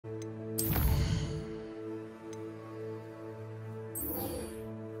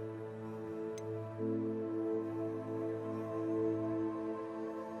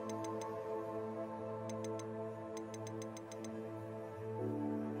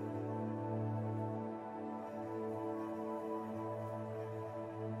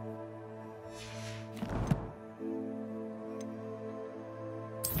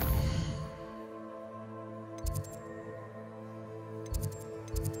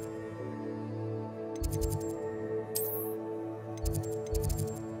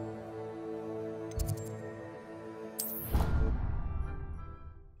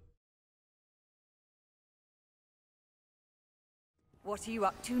What are you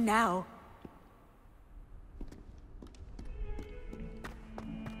up to now?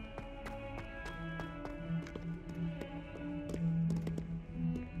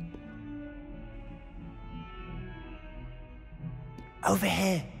 Over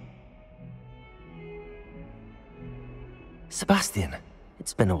here. Sebastian,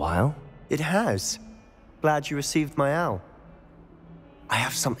 it's been a while. It has. Glad you received my owl. I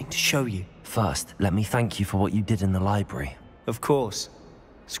have something to show you. First, let me thank you for what you did in the library. Of course.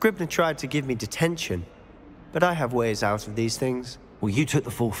 Scribner tried to give me detention, but I have ways out of these things. Well, you took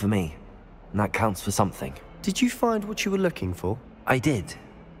the fall for me, and that counts for something. Did you find what you were looking for? I did,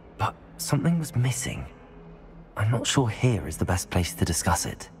 but something was missing. I'm not sure here is the best place to discuss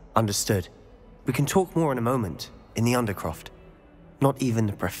it. Understood. We can talk more in a moment, in the Undercroft. Not even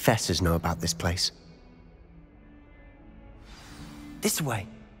the professors know about this place. This way.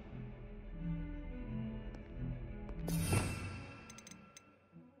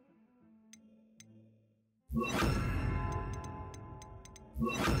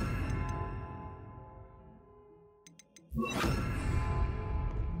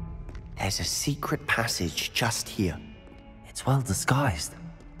 There's a secret passage just here. It's well disguised.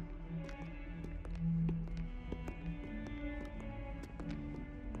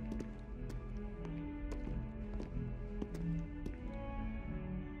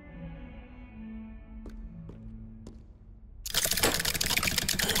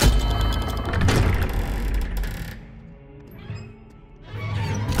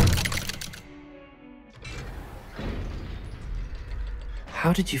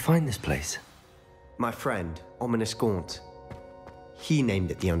 How did you find this place? My friend, Ominous Gaunt. He named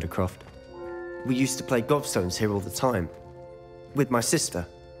it the Undercroft. We used to play gobstones here all the time. With my sister,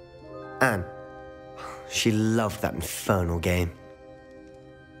 Anne. She loved that infernal game.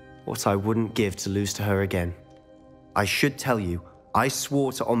 What I wouldn't give to lose to her again. I should tell you, I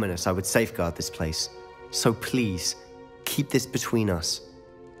swore to Ominous I would safeguard this place. So please, keep this between us.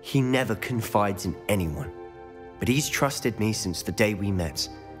 He never confides in anyone. But he's trusted me since the day we met.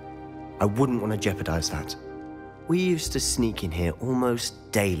 I wouldn't want to jeopardize that. We used to sneak in here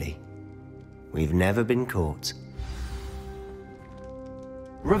almost daily. We've never been caught.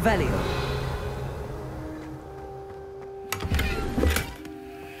 Revelio.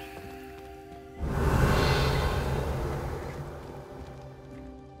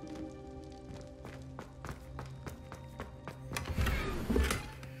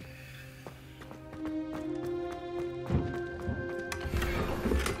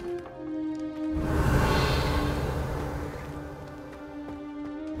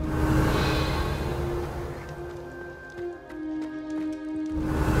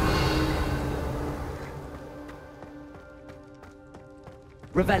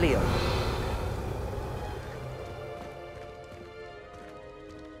 Revelio.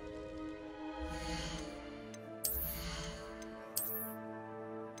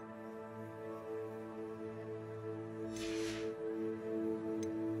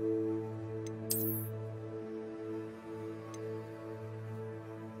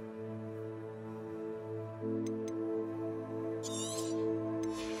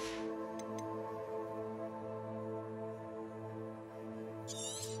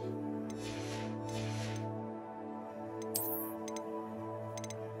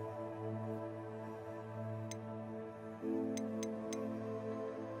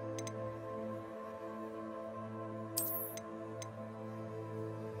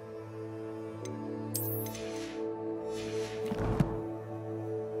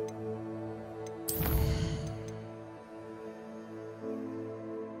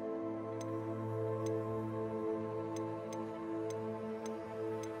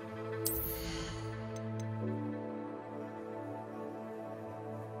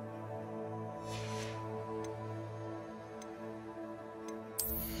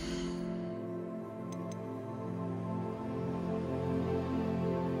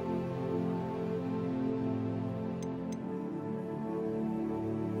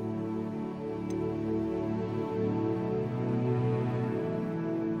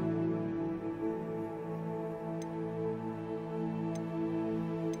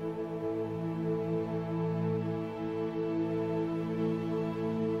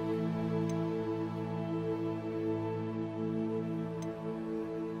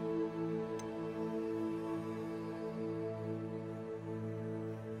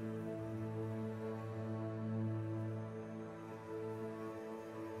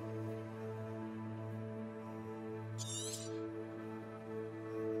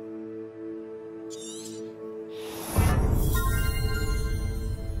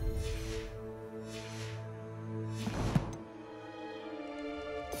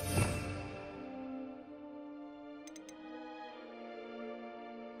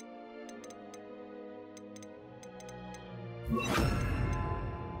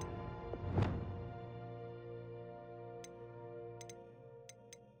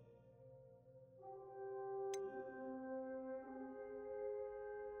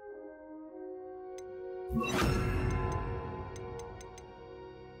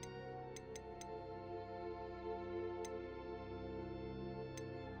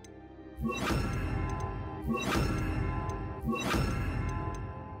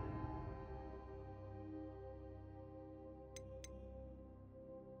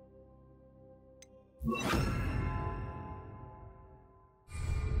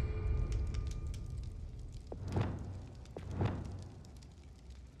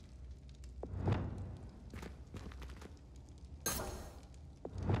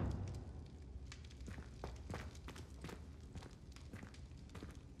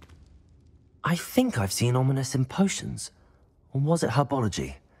 I think I've seen Ominous in potions. Or was it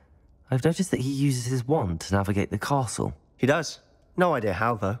herbology? I've noticed that he uses his wand to navigate the castle. He does. No idea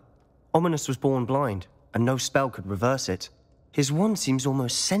how, though. Ominous was born blind, and no spell could reverse it. His wand seems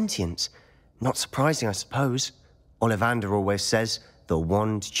almost sentient. Not surprising, I suppose. Ollivander always says, the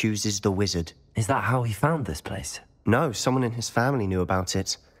wand chooses the wizard. Is that how he found this place? No, someone in his family knew about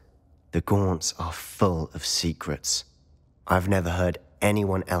it. The Gaunts are full of secrets. I've never heard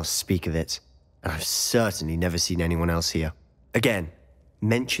anyone else speak of it, and I've certainly never seen anyone else here. Again,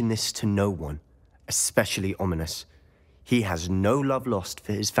 mention this to no one, especially Ominous. He has no love lost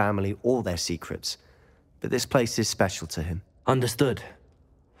for his family or their secrets, but this place is special to him. Understood.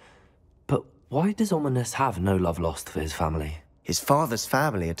 But why does Ominous have no love lost for his family? His father's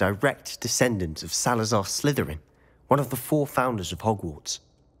family are direct descendants of Salazar Slytherin, one of the 4 founders of Hogwarts.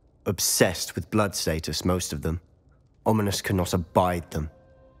 Obsessed with blood status, most of them. Ominous cannot abide them,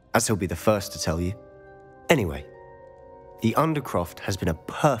 as he'll be the first to tell you. Anyway, the Undercroft has been a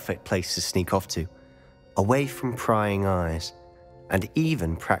perfect place to sneak off to, away from prying eyes, and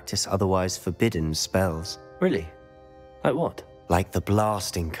even practice otherwise forbidden spells. Really? Like what? Like the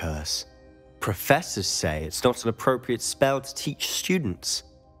Blasting Curse. Professors say it's not an appropriate spell to teach students.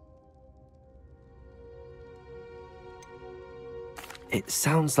 It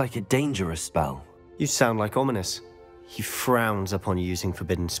sounds like a dangerous spell. You sound like Ominous. He frowns upon using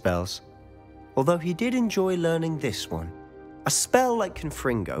forbidden spells. Although he did enjoy learning this one. A spell like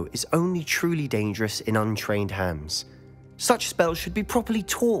Confringo is only truly dangerous in untrained hands. Such spells should be properly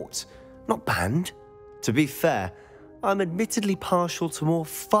taught, not banned. To be fair, I'm admittedly partial to more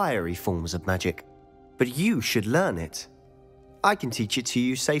fiery forms of magic, but you should learn it. I can teach it to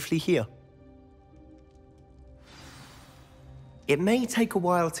you safely here. It may take a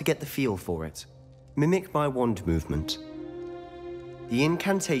while to get the feel for it. Mimic my wand movement. The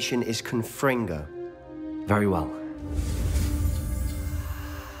incantation is Confringo. Very well.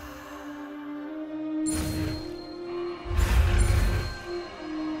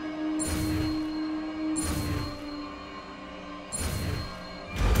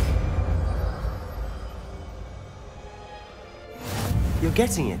 You're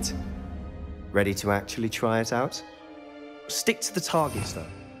getting it. Ready to actually try it out? Stick to the targets, though.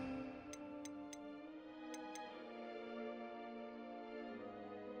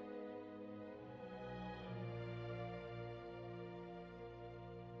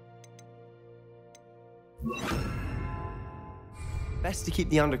 Best to keep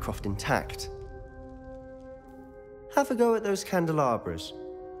the Undercroft intact. Have a go at those candelabras.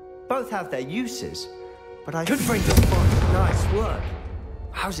 Both have their uses, but I could bring them fun. Nice work.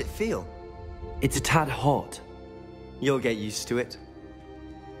 How's it feel? It's a tad hot. You'll get used to it.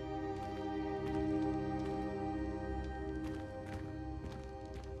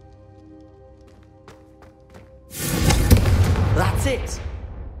 That's it!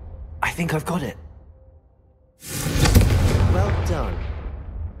 I think I've got it. Well done.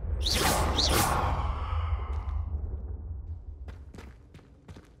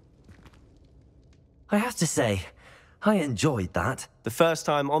 I have to say, I enjoyed that. The first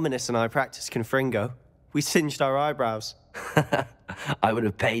time Ominous and I practiced Confringo, we singed our eyebrows. I would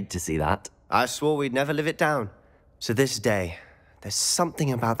have paid to see that. I swore we'd never live it down. To this day, there's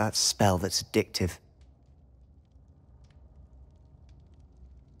something about that spell that's addictive.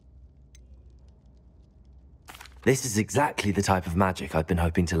 This is exactly the type of magic I've been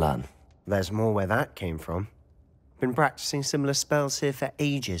hoping to learn. There's more where that came from. Been practicing similar spells here for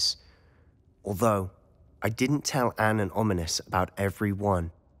ages. Although, I didn't tell Anne and Ominous about every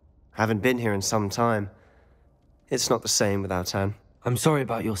one. Haven't been here in some time. It's not the same without Anne. I'm sorry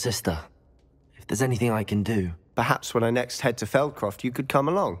about your sister. If there's anything I can do... Perhaps when I next head to Feldcroft, you could come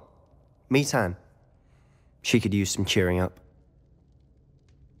along. Meet Anne. She could use some cheering up.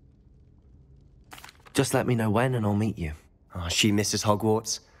 Just let me know when and I'll meet you. Oh, she misses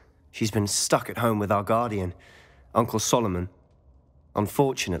Hogwarts. She's been stuck at home with our guardian, Uncle Solomon.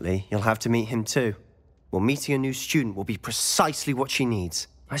 Unfortunately, you'll have to meet him too. Well, meeting a new student will be precisely what she needs.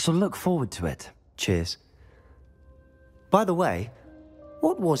 I shall look forward to it. Cheers. By the way,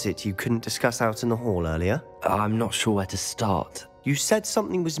 what was it you couldn't discuss out in the hall earlier? I'm not sure where to start. You said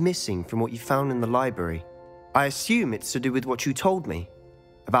something was missing from what you found in the library. I assume it's to do with what you told me.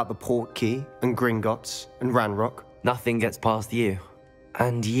 About the Portkey, and Gringotts, and Ranrock. Nothing gets past you.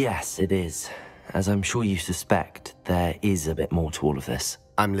 And yes, it is. As I'm sure you suspect, there is a bit more to all of this.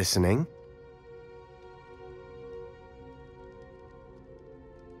 I'm listening.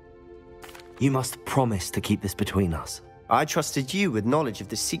 You must promise to keep this between us. I trusted you with knowledge of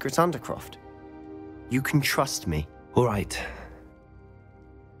the secret Undercroft. You can trust me. All right.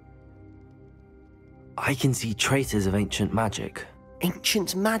 I can see traces of ancient magic.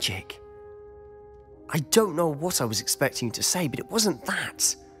 Ancient magic? I don't know what I was expecting you to say, but it wasn't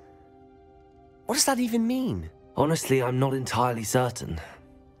that. What does that even mean? Honestly, I'm not entirely certain.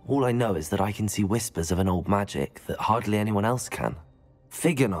 All I know is that I can see whispers of an old magic that hardly anyone else can.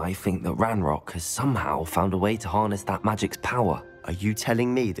 Fig and I think that Ranrock has somehow found a way to harness that magic's power. Are you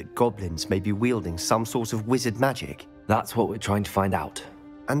telling me that goblins may be wielding some sort of wizard magic? That's what we're trying to find out.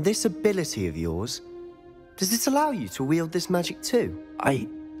 And this ability of yours, does it allow you to wield this magic too?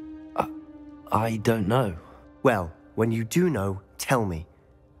 I don't know. Well, when you do know, tell me.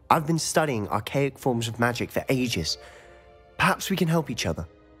 I've been studying archaic forms of magic for ages. Perhaps we can help each other.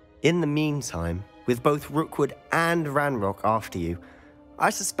 In the meantime, with both Rookwood and Ranrock after you, I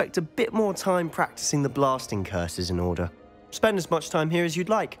suspect a bit more time practicing the blasting curse is in order. Spend as much time here as you'd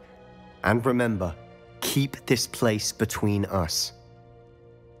like. And remember, keep this place between us.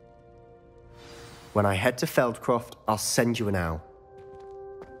 When I head to Feldcroft, I'll send you an owl.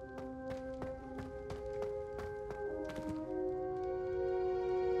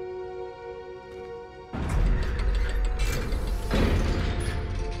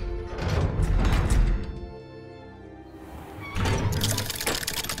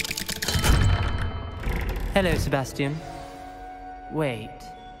 Hello, Sebastian. Wait.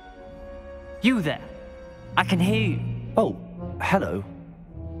 You there? I can hear you. Oh, hello.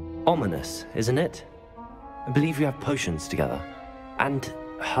 Ominous, isn't it? I believe we have potions together. And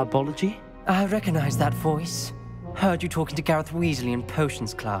herbology? I recognize that voice. Heard you talking to Gareth Weasley in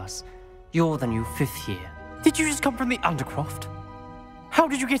potions class. You're the new 5th year. Did you just come from the Undercroft? How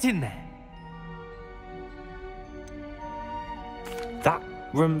did you get in there? That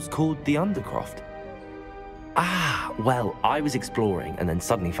room's called the Undercroft. Ah, well, I was exploring and then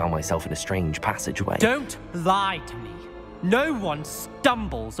suddenly found myself in a strange passageway. Don't lie to me. No one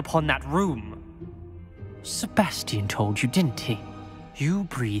stumbles upon that room. Sebastian told you, didn't he? You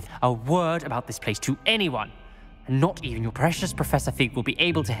breathe a word about this place to anyone, and not even your precious Professor Fig will be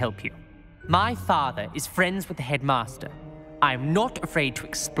able to help you. My father is friends with the headmaster. I'm not afraid to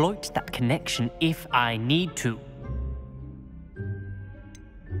exploit that connection if I need to.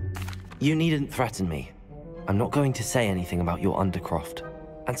 You needn't threaten me. I'm not going to say anything about your Undercroft.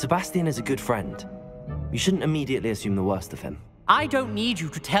 And Sebastian is a good friend. You shouldn't immediately assume the worst of him. I don't need you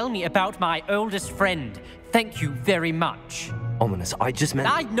to tell me about my oldest friend. Thank you very much. Ominous, I just meant...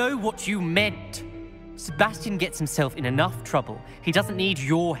 I know what you meant. Sebastian gets himself in enough trouble. He doesn't need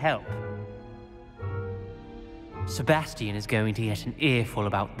your help. Sebastian is going to get an earful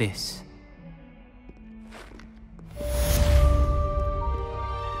about this.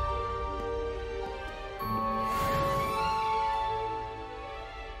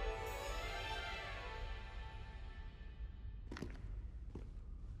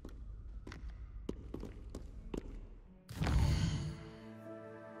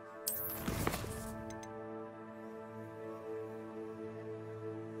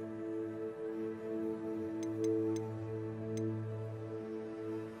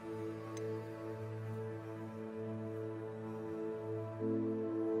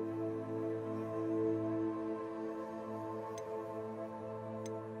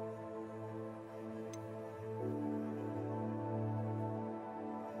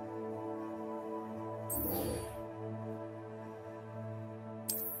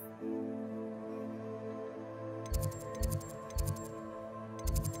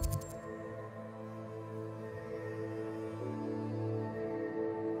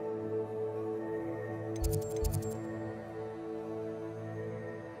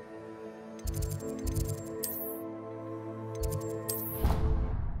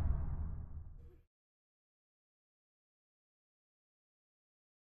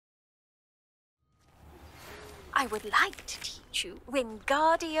 I would like to teach you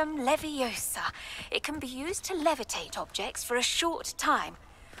Wingardium Leviosa. It can be used to levitate objects for a short time.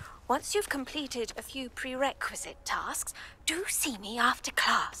 Once you've completed a few prerequisite tasks, do see me after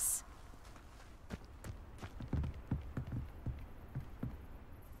class.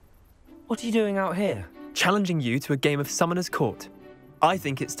 What are you doing out here? Challenging you to a game of Summoner's Court. I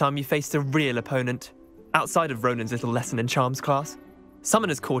think it's time you faced a real opponent, outside of Ronan's little lesson in charms class.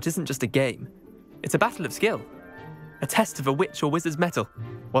 Summoner's Court isn't just a game. It's a battle of skill. A test of a witch or wizard's mettle.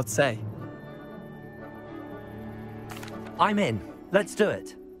 What say? I'm in. Let's do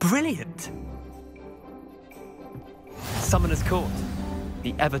it. Brilliant! Summoner's Court.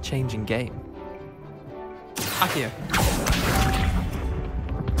 The ever-changing game. Accio.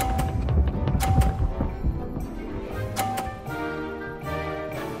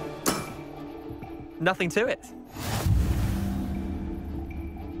 Nothing to it.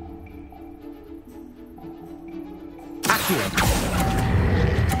 Accio.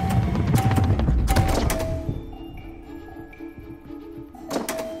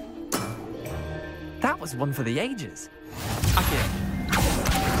 That was one for the ages. Accio.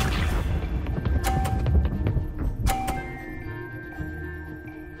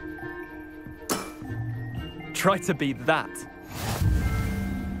 Try to beat that.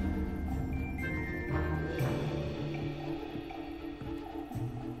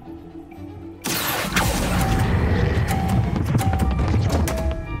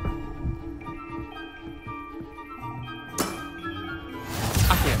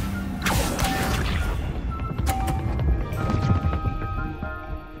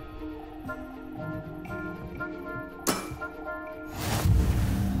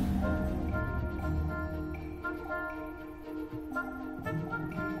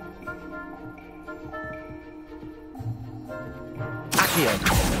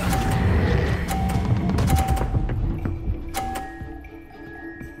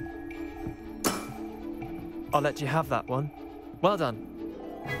 I'll let you have that one. Well done.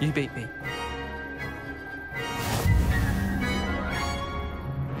 You beat me.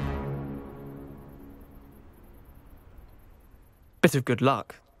 Bit of good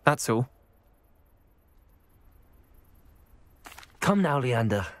luck, that's all. Come now,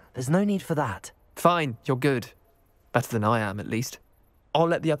 Leander. There's no need for that. Fine, you're good. Better than I am, at least. I'll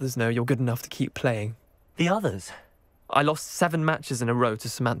let the others know you're good enough to keep playing. The others? I lost 7 matches in a row to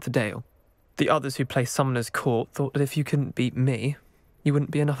Samantha Dale. The others who play Summoner's Court thought that if you couldn't beat me, you wouldn't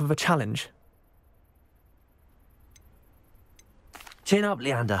be enough of a challenge. Chin up,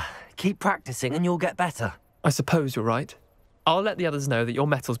 Leander. Keep practicing and you'll get better. I suppose you're right. I'll let the others know that your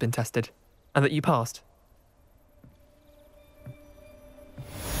metal's been tested, and that you passed.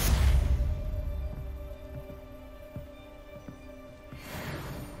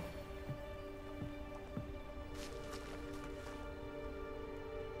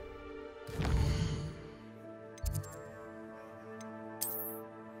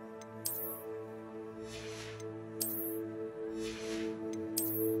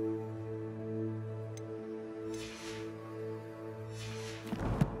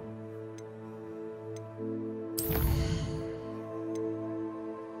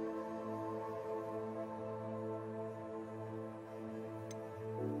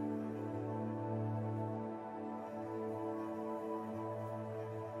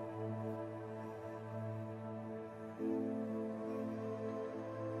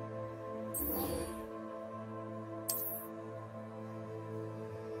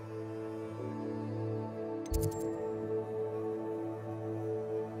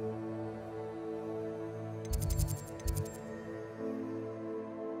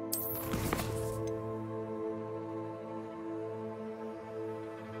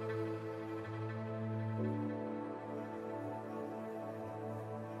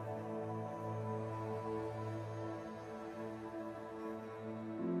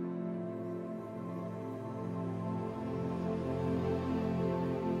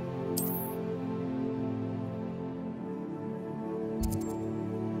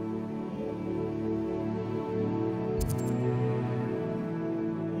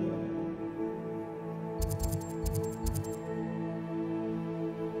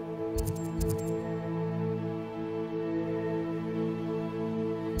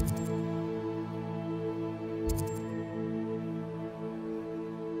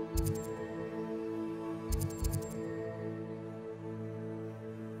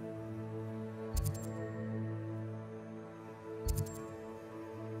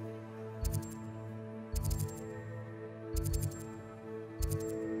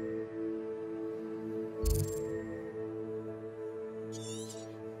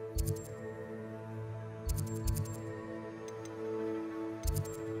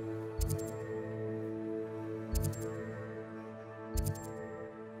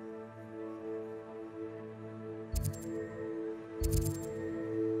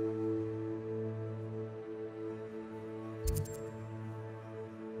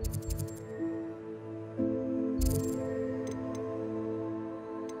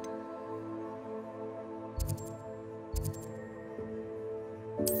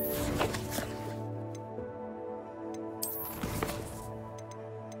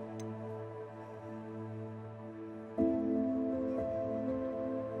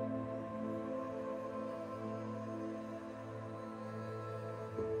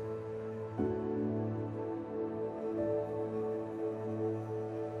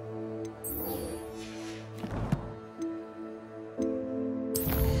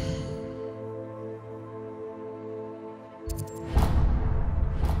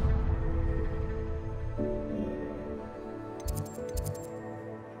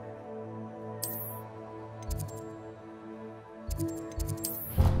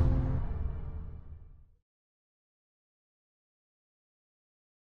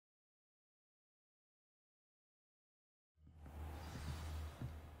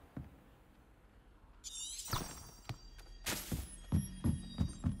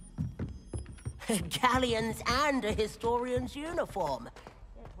 Galleons and a historian's uniform.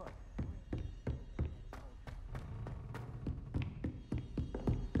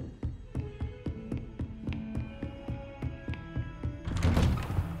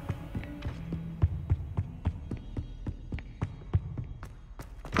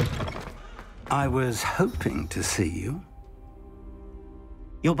 I was hoping to see you.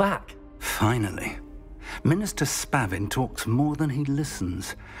 You're back. Finally. Minister Spavin talks more than he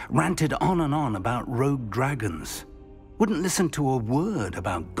listens. Ranted on and on about rogue dragons. Wouldn't listen to a word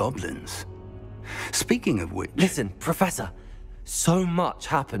about goblins. Speaking of which... Listen, Professor. So much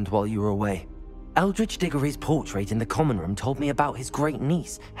happened while you were away. Eldridge Diggory's portrait in the common room told me about his great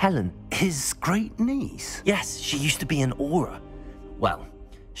niece, Helen. His great niece? Yes, she used to be an Auror. Well,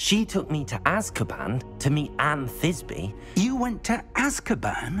 she took me to Azkaban to meet Anne Thisbe. You went to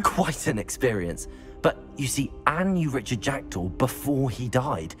Azkaban? Quite an experience. But you see, Anne knew Richard Jackdaw before he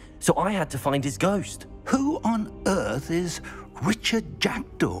died, so I had to find his ghost. Who on earth is Richard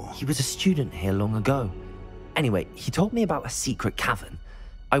Jackdaw? He was a student here long ago. Anyway, he told me about a secret cavern.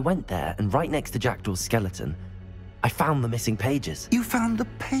 I went there, and right next to Jackdaw's skeleton, I found the missing pages. You found the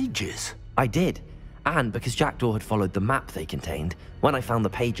pages? I did. And because Jackdaw had followed the map they contained, when I found the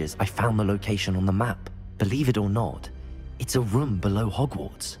pages, I found the location on the map. Believe it or not, it's a room below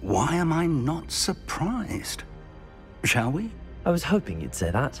Hogwarts. Why am I not surprised? Shall we? I was hoping you'd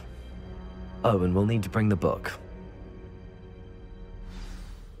say that. Oh, and we'll need to bring the book.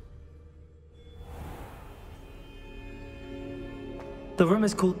 The room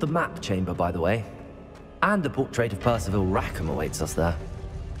is called the Map Chamber, by the way. And a portrait of Percival Rackham awaits us there.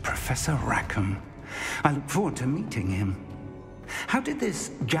 Professor Rackham. I look forward to meeting him. How did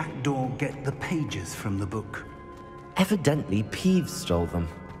this Jackdaw get the pages from the book? Evidently, Peeves stole them,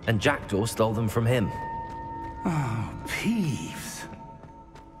 and Jackdaw stole them from him. Oh, Peeves.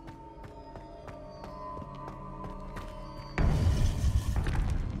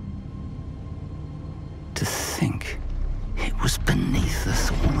 To think it was beneath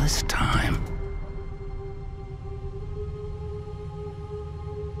us all this time.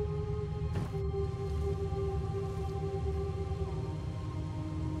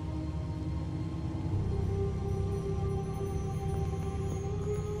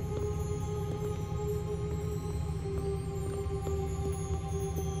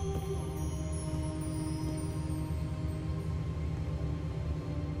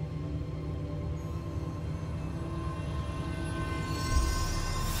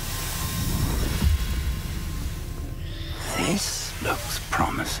 This looks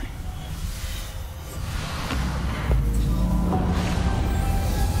promising.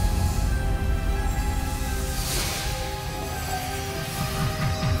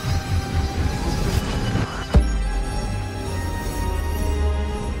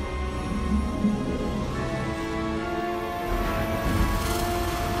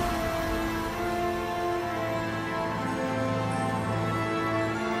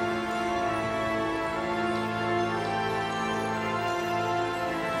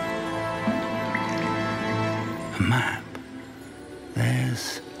 Map.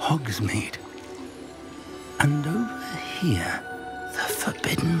 There's Hogsmeade. And over here, the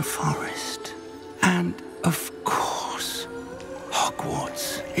Forbidden Forest. And, of course,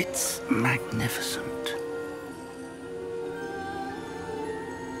 Hogwarts. It's magnificent.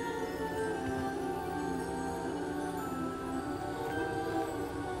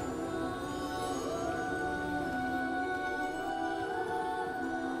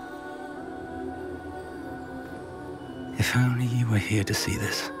 If only you were here to see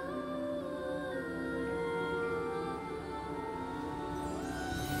this.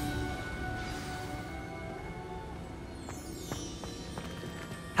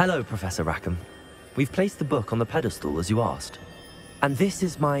 Hello, Professor Rackham. We've placed the book on the pedestal as you asked. And this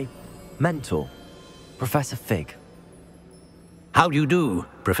is my mentor, Professor Fig. How do you do,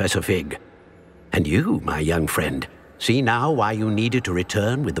 Professor Fig? And you, my young friend, see now why you needed to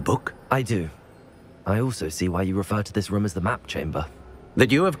return with the book? I do. I also see why you refer to this room as the Map Chamber.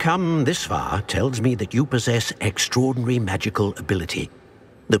 That you have come this far tells me that you possess extraordinary magical ability,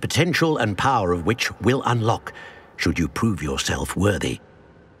 the potential and power of which will unlock should you prove yourself worthy.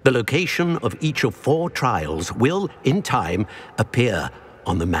 The location of each of 4 trials will, in time, appear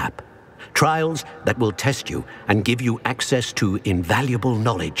on the map. Trials that will test you and give you access to invaluable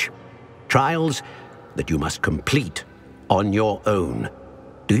knowledge. Trials that you must complete on your own.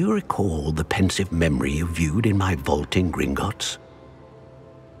 Do you recall the pensive memory you viewed in my vault in Gringotts?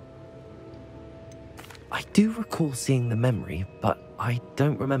 I do recall seeing the memory, but I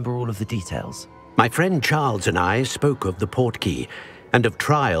don't remember all of the details. My friend Charles and I spoke of the portkey and of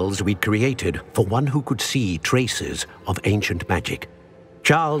trials we'd created for one who could see traces of ancient magic.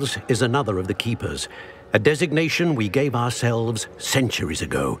 Charles is another of the keepers, a designation we gave ourselves centuries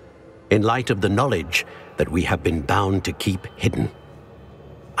ago, in light of the knowledge that we have been bound to keep hidden.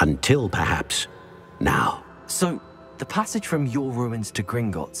 Until perhaps now. So, the passage from your ruins to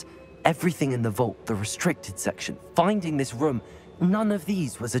Gringotts, everything in the vault, the restricted section, finding this room, none of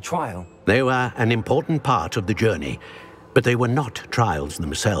these was a trial. They were an important part of the journey, but they were not trials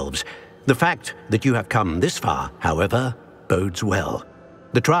themselves. The fact that you have come this far, however, bodes well.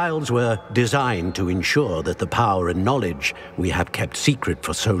 The trials were designed to ensure that the power and knowledge we have kept secret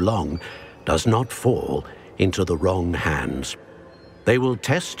for so long does not fall into the wrong hands. They will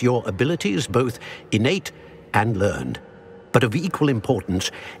test your abilities, both innate and learned. But of equal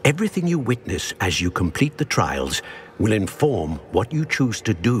importance, everything you witness as you complete the trials will inform what you choose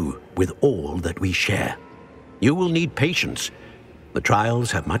to do with all that we share. You will need patience. The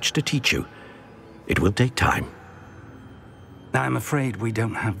trials have much to teach you. It will take time. I'm afraid we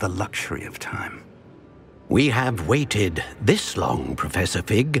don't have the luxury of time. We have waited this long, Professor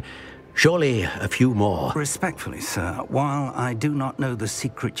Fig. Surely a few more. Respectfully, sir, while I do not know the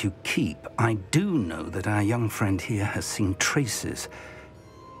secret you keep, I do know that our young friend here has seen traces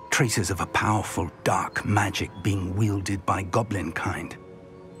of a powerful dark magic being wielded by goblin kind.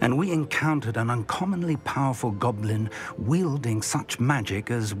 And we encountered an uncommonly powerful goblin wielding such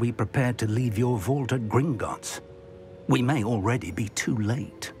magic as we prepared to leave your vault at Gringotts. We may already be too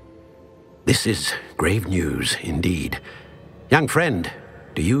late. This is grave news indeed. Young friend,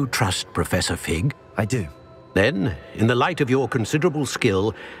 do you trust Professor Fig? I do. Then, in the light of your considerable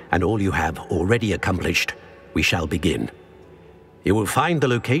skill and all you have already accomplished, we shall begin. You will find the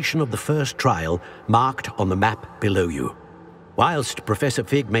location of the first trial marked on the map below you. Whilst Professor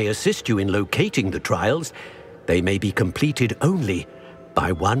Fig may assist you in locating the trials, they may be completed only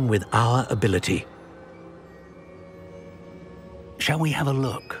by one with our ability. Shall we have a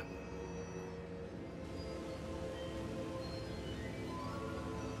look?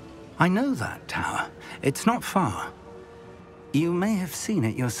 I know that tower. It's not far. You may have seen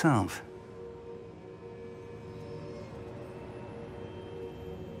it yourself.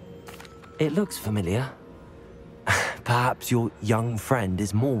 It looks familiar. Perhaps your young friend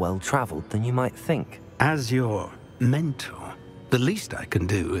is more well-traveled than you might think. As your mentor, the least I can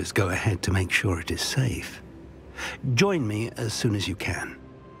do is go ahead to make sure it is safe. Join me as soon as you can.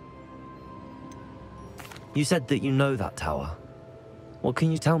 You said that you know that tower. What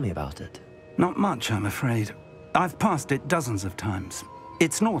can you tell me about it? Not much, I'm afraid. I've passed it dozens of times.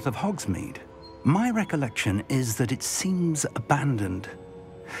 It's north of Hogsmeade. My recollection is that it seems abandoned.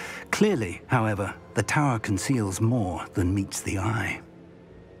 Clearly, however, the tower conceals more than meets the eye.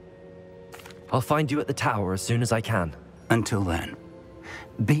 I'll find you at the tower as soon as I can. Until then,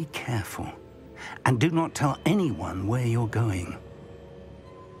 be careful, and do not tell anyone where you're going.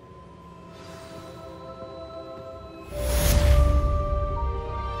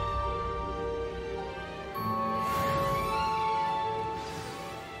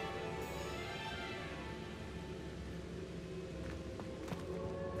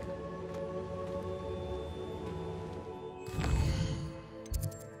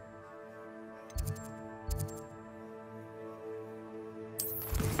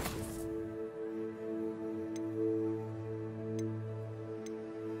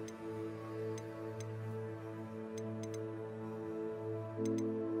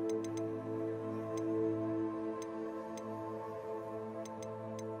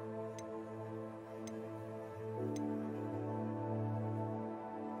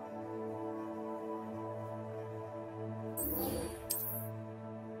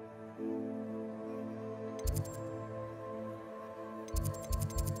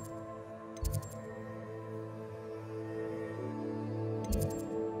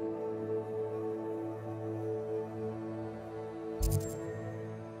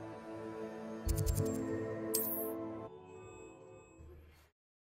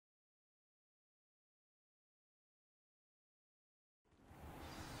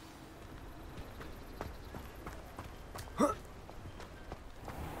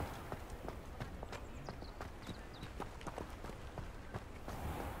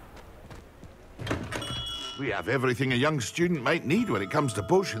 We have everything a young student might need when it comes to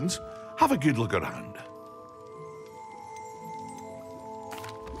potions. Have a good look around.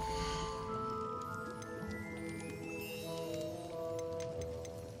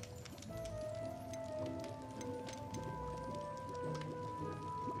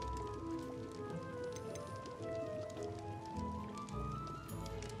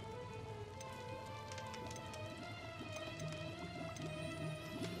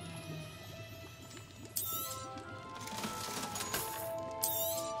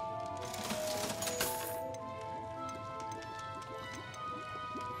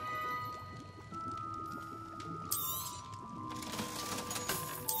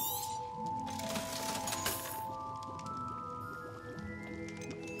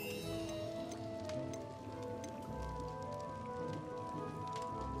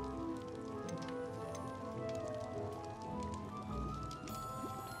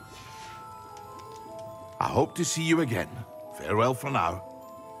 hope to see you again. Farewell for now.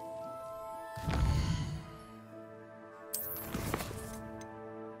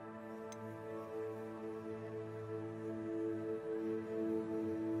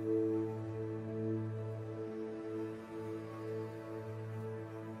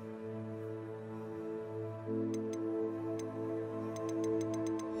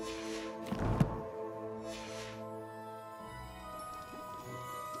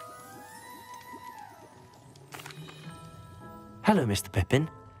 Hello, Mr. Pippin.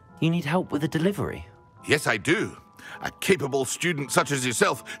 You need help with a delivery? Yes, I do. A capable student such as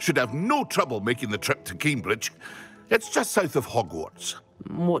yourself should have no trouble making the trip to Cambridge. It's just south of Hogwarts.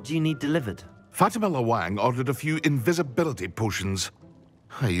 What do you need delivered? Fatima Lawang ordered a few invisibility potions.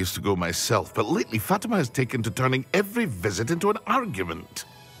 I used to go myself, but lately Fatima has taken to turning every visit into an argument.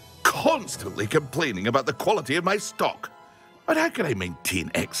 Constantly complaining about the quality of my stock. But how can I maintain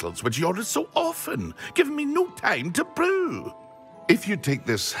excellence when she orders so often, giving me no time to brew? If you take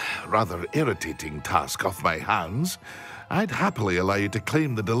this rather irritating task off my hands, I'd happily allow you to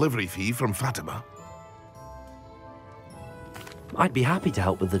claim the delivery fee from Fatima. I'd be happy to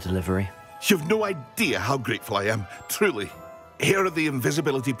help with the delivery. You've no idea how grateful I am, truly. Here are the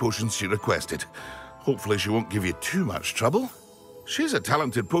invisibility potions she requested. Hopefully she won't give you too much trouble. She's a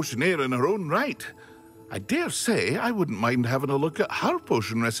talented potioneer in her own right. I dare say I wouldn't mind having a look at her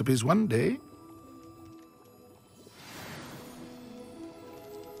potion recipes one day.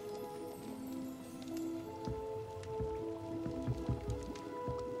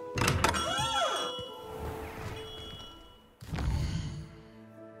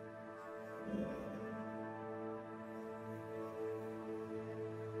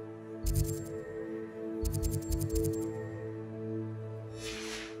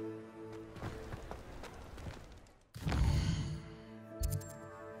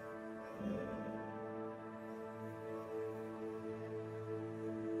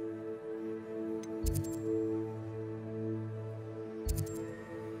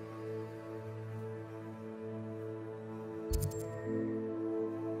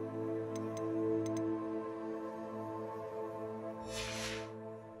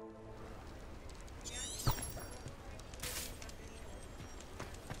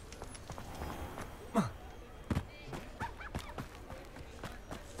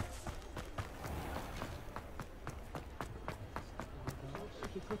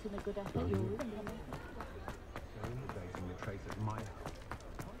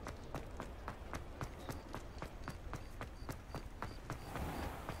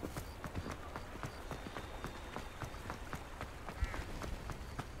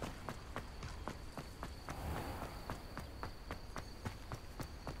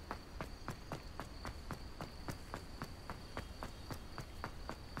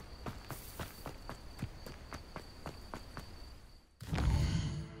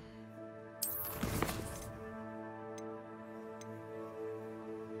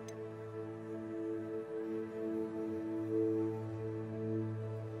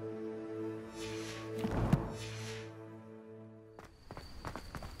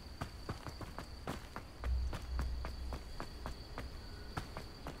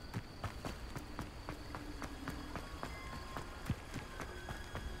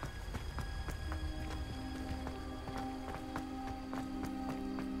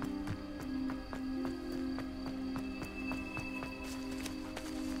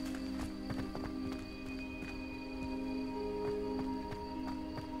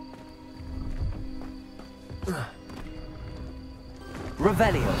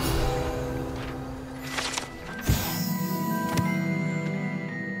 Revelio.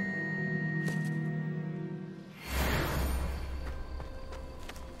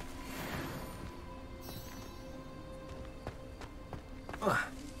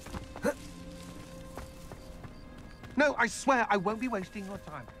 No, I swear I won't be wasting your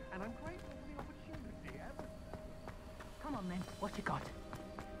time. And I'm grateful for the opportunity. Come on then, what you got?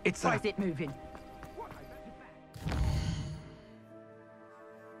 It's Why is it moving?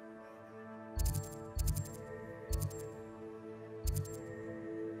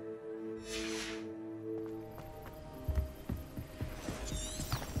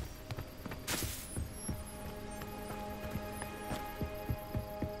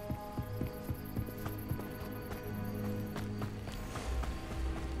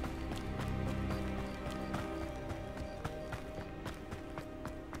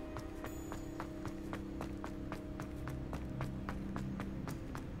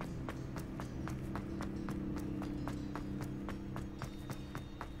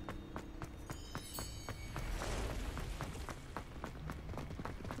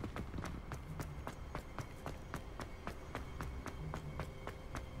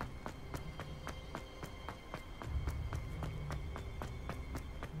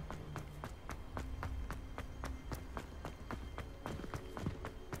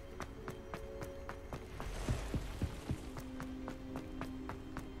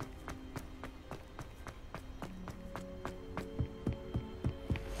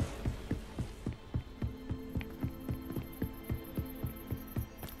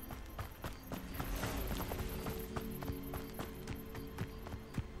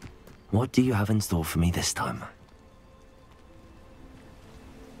 What do you have in store for me this time?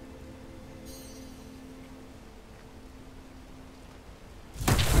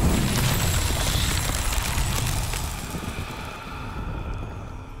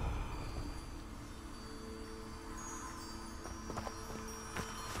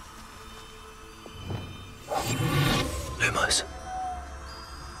 Lumos.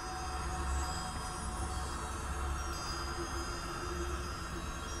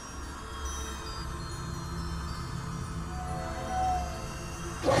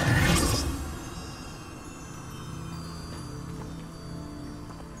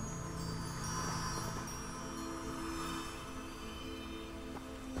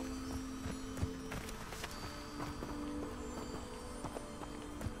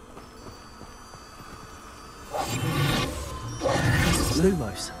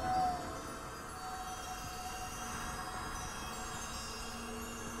 Lumos.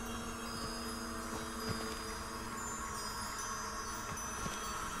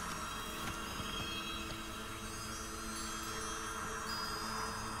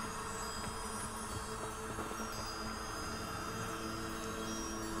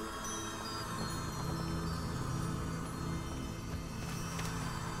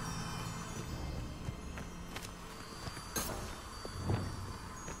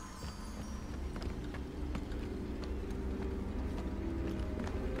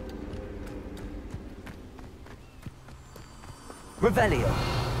 Revelio.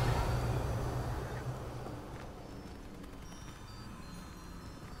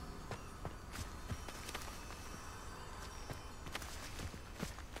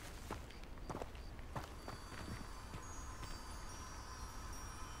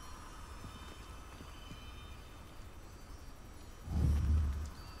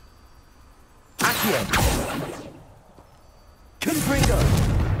 Accio. Confringo.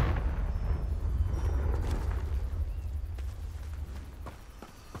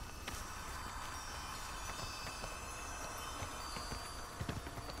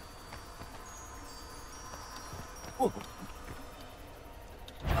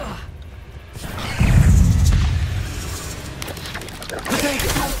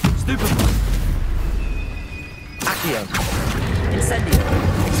 Stupefy. Accio. Incendio.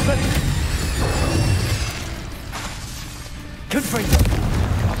 Explosion. Confringo.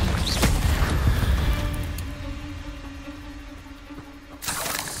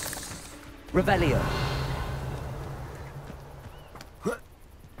 Revelio.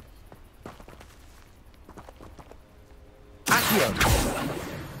 Accio.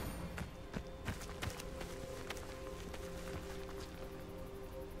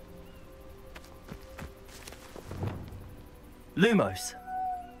 Lumos.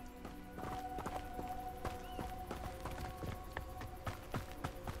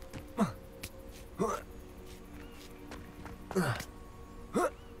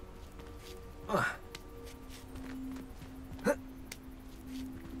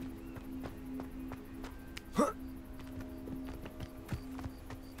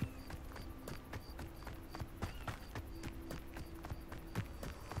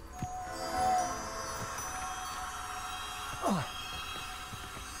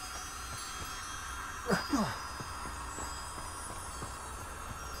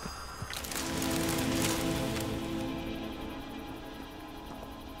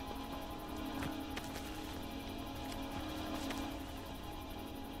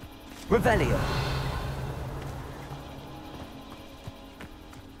 Revelio.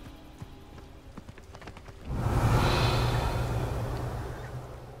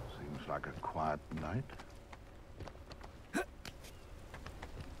 Seems like a quiet night.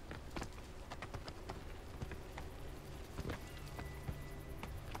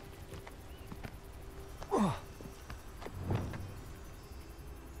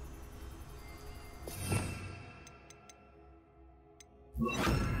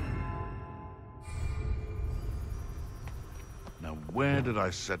 Now, where did I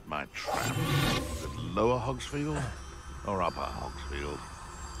set my trap? Was it Lower Hogsfield or Upper Hogsfield?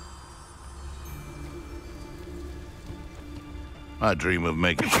 I dream of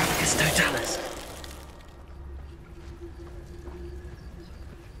making... It's Totalis.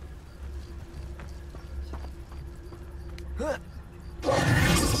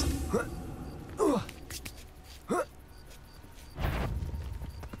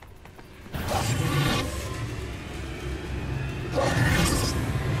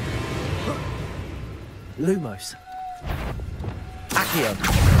 Lumos. Accio.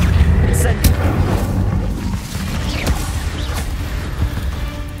 Incendio.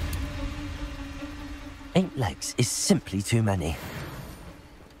 Eight legs is simply too many.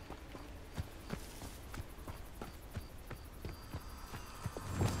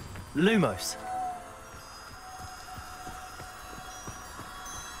 Lumos.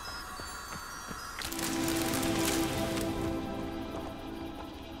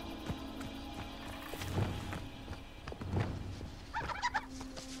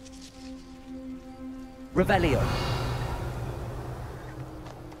 Revelio.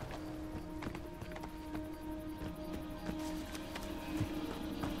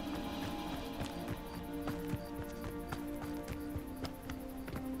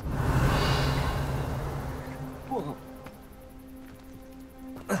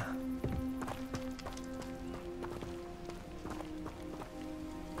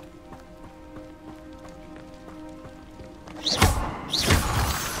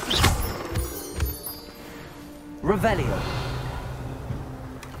 Revelio.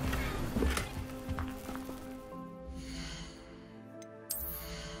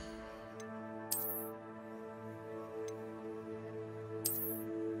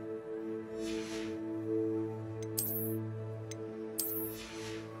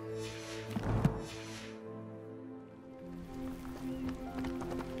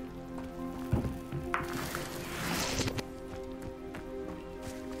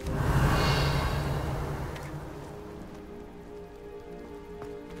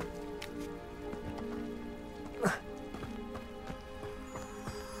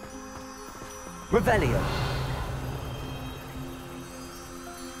 Revelio.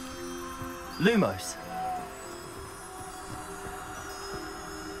 Lumos.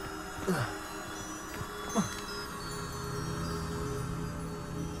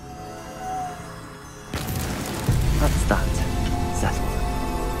 That's that. Settled.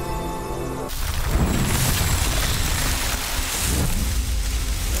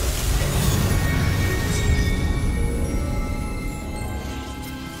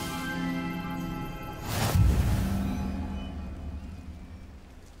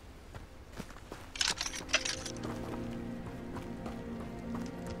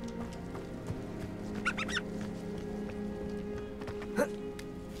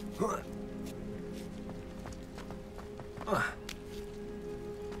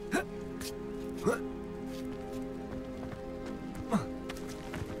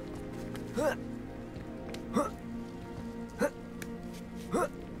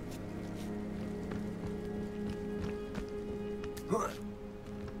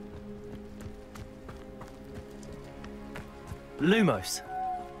 Lumos.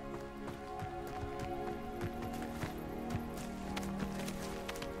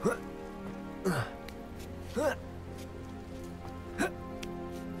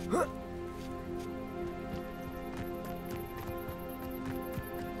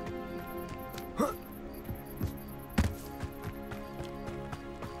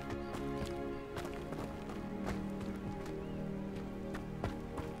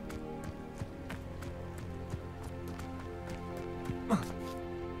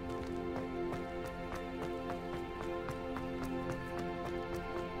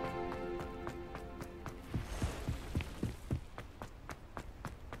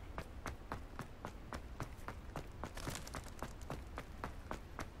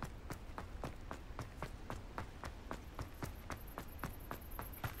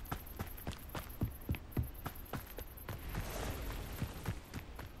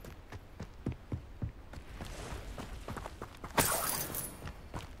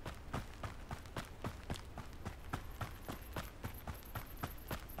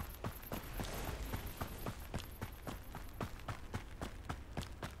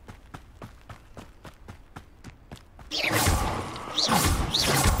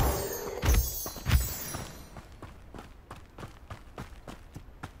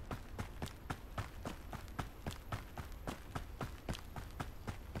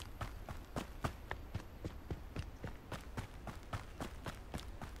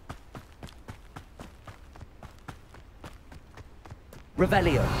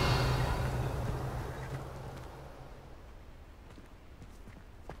 Revelio.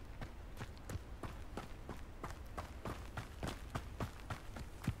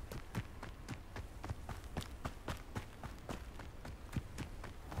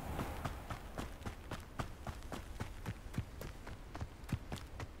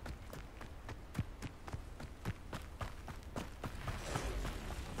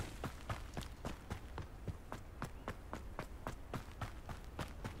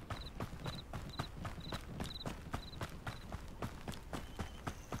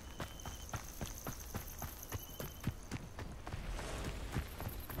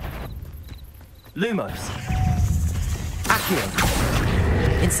 Lumos. Accio.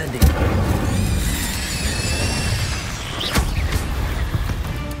 Incendio.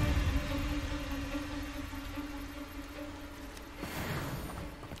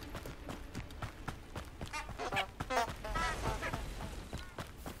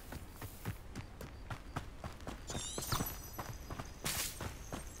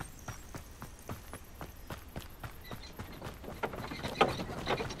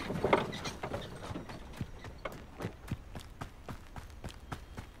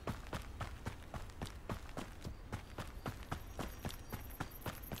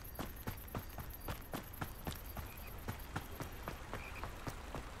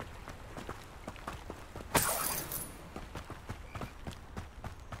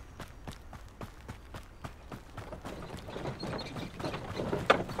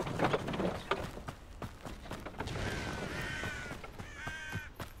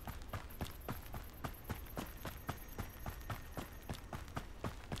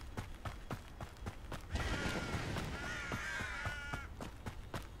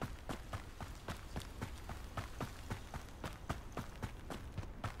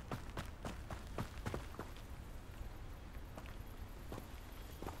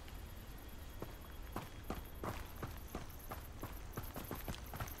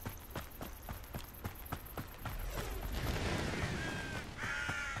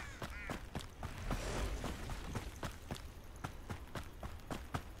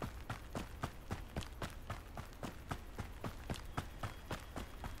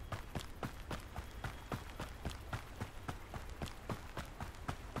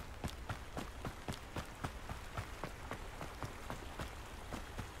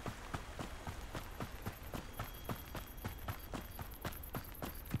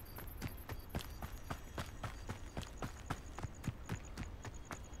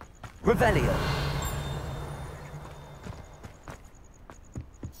 Revelio.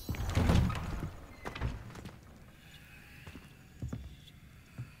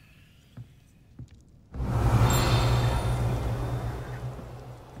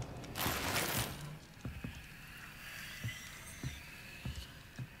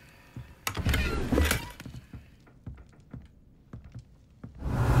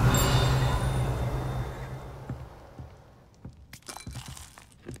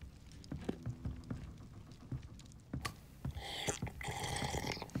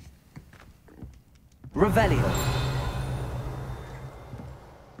 Revelio.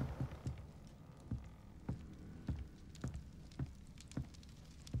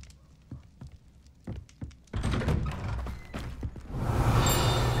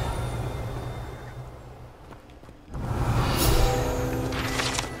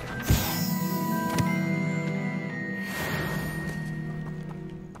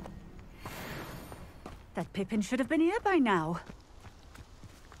 That Pippin should have been here by now.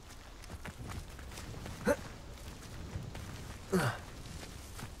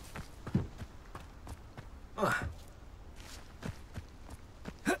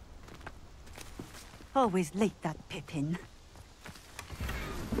 Always late, that Pippin.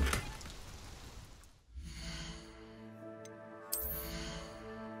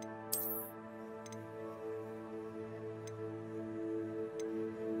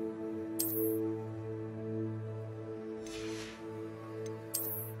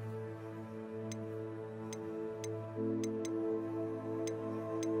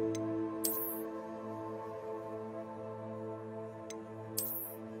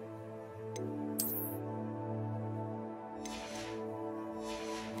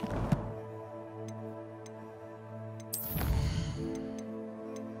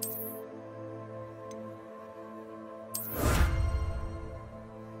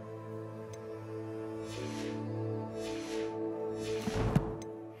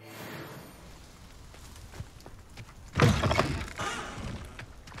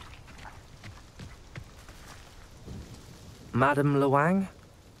 Madam Luang,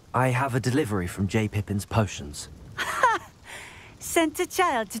 I have a delivery from J. Pippin's potions. Sent a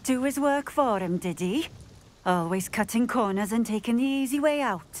child to do his work for him, did he? Always cutting corners and taking the easy way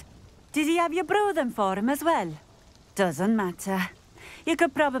out. Did he have you brew them for him as well? Doesn't matter. You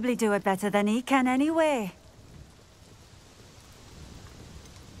could probably do it better than he can anyway.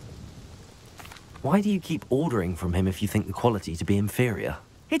 Why do you keep ordering from him if you think the quality to be inferior?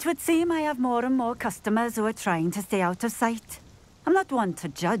 It would seem I have more and more customers who are trying to stay out of sight. I'm not one to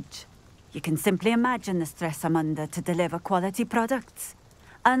judge. You can simply imagine the stress I'm under to deliver quality products.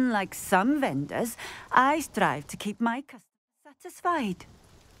 Unlike some vendors, I strive to keep my customers satisfied.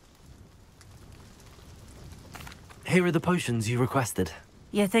 Here are the potions you requested.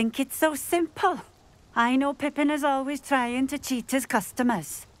 You think it's so simple? I know Pippin is always trying to cheat his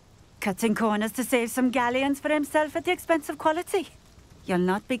customers. Cutting corners to save some galleons for himself at the expense of quality. You'll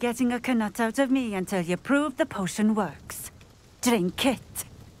not be getting a canut out of me until you prove the potion works. Drink it.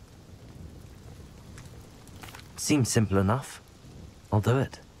 Seems simple enough. I'll do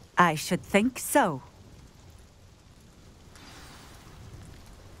it. I should think so.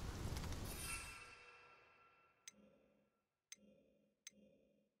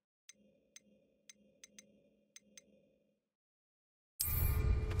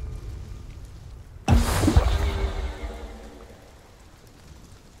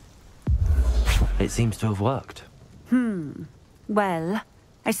 It seems to have worked. Well,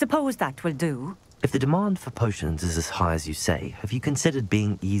 I suppose that will do. If the demand for potions is as high as you say, have you considered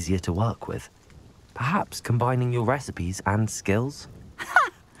being easier to work with? Perhaps combining your recipes and skills?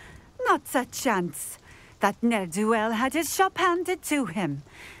 Not a chance. That ne'er-do-well had his shop handed to him.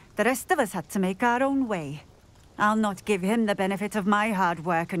 The rest of us had to make our own way. I'll not give him the benefit of my hard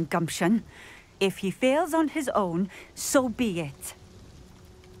work and gumption. If he fails on his own, so be it.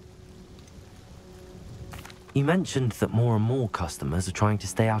 You mentioned that more and more customers are trying to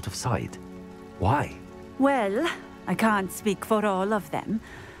stay out of sight. Why? Well, I can't speak for all of them,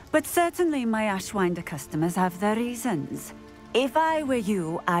 but certainly my Ashwinder customers have their reasons. If I were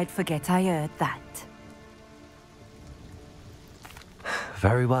you, I'd forget I heard that.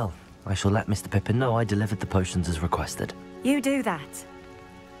 Very well. I shall let Mr. Pippin know I delivered the potions as requested. You do that.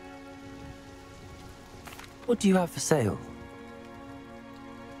 What do you have for sale?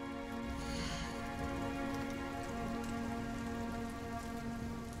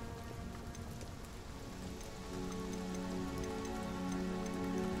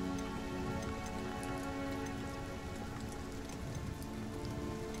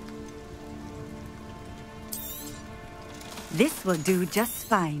 This will do just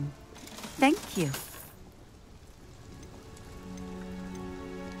fine. Thank you.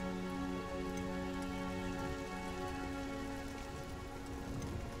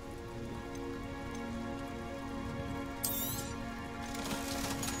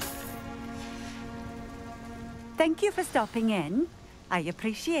 Thank you for stopping in. I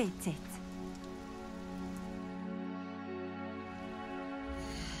appreciate it.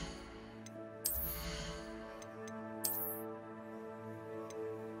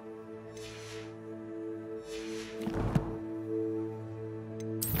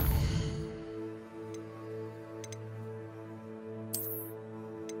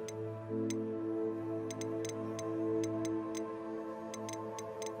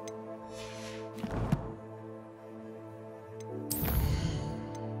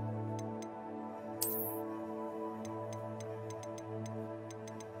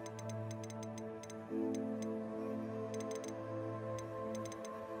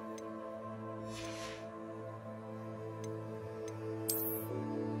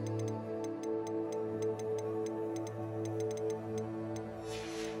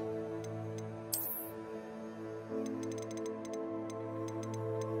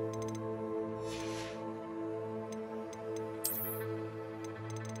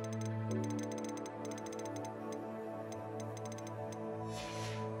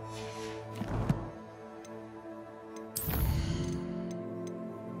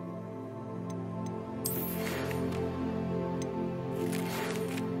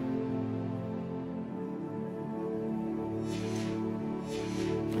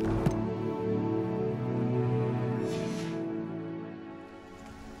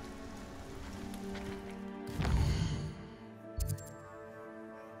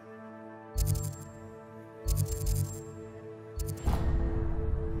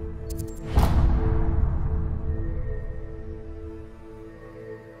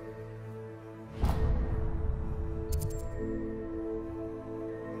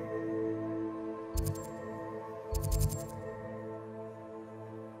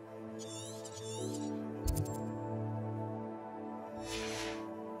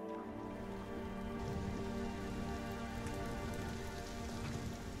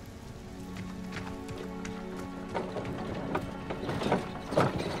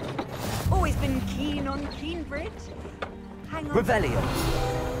 Always been keen on Keenbridge. Hang on.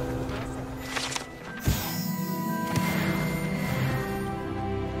 Revelio.